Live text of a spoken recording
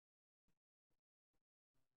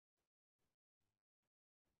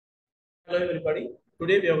Hello everybody.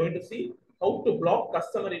 Today we are going to see how to block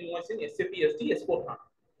customer invoice in SAP SD S4HANA.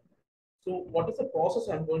 So what is the process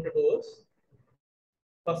I'm going to do is,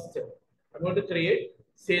 first step, I'm going to create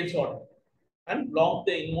sales order and block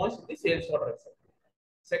the invoice in the sales order itself.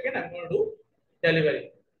 Second, I'm going to do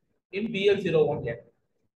delivery in BL01 yet.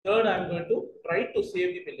 Third, I'm going to try to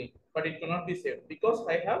save the billing, but it cannot be saved because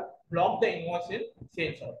I have blocked the invoice in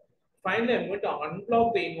sales order. Finally, I'm going to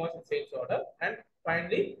unblock the invoice in sales order, and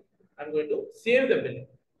finally, I'm going to save the billing.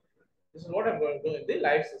 This is what I'm going to do in the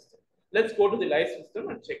live system. Let's go to the live system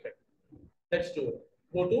and check it. Let's do it.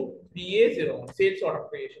 Go to BA01, sales order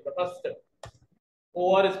creation, the first step.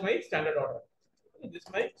 OR is my standard order. This is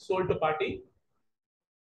my sold to party,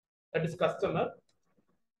 that is customer.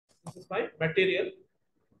 This is my material,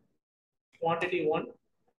 quantity 1.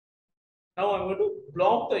 Now I'm going to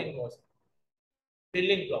block the invoice,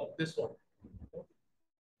 billing block, this one.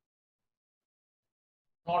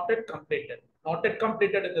 Not yet completed. Not yet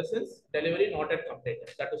completed in the sense delivery not yet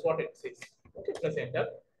completed. That is what it says. Okay, press enter.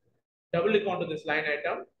 Double click onto this line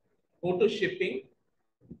item. Go to shipping.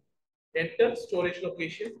 Enter storage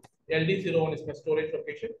location. LD01 is my storage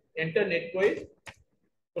location. Enter net weight,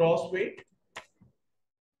 cross weight,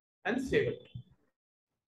 and save it.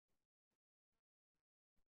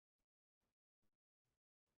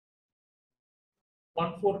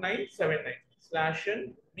 /n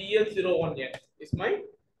BL01N is my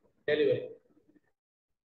delivery.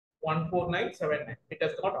 14979. It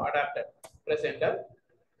has got adapted. Press enter.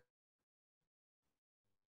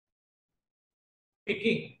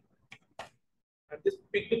 Picking. I've just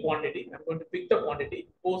picked the quantity. I'm going to pick the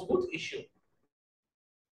quantity. Post goods issue.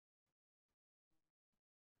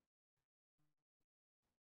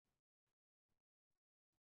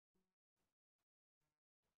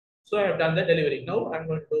 So I have done the delivery. Now I'm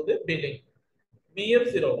going to do the billing.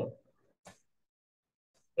 BF01.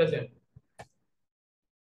 Present.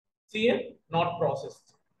 See here, not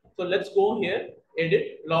processed. So let's go here,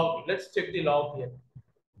 edit, log. Let's check the log here.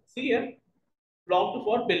 See here, logged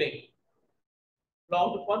for billing.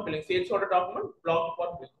 Logged for billing. Sales order document, logged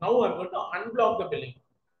for billing. Now I'm going to unblock the billing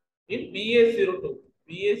in BA02.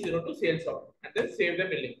 BA02 sales order. And then save the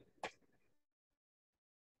billing.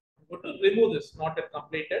 I'm going to remove this, not yet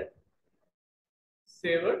completed.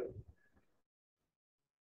 Save it.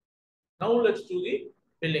 Now let's do the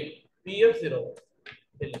billing. BF0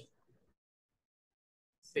 billing.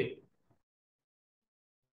 Save.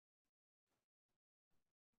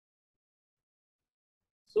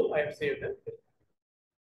 So I have saved it.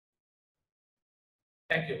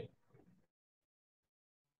 Thank you.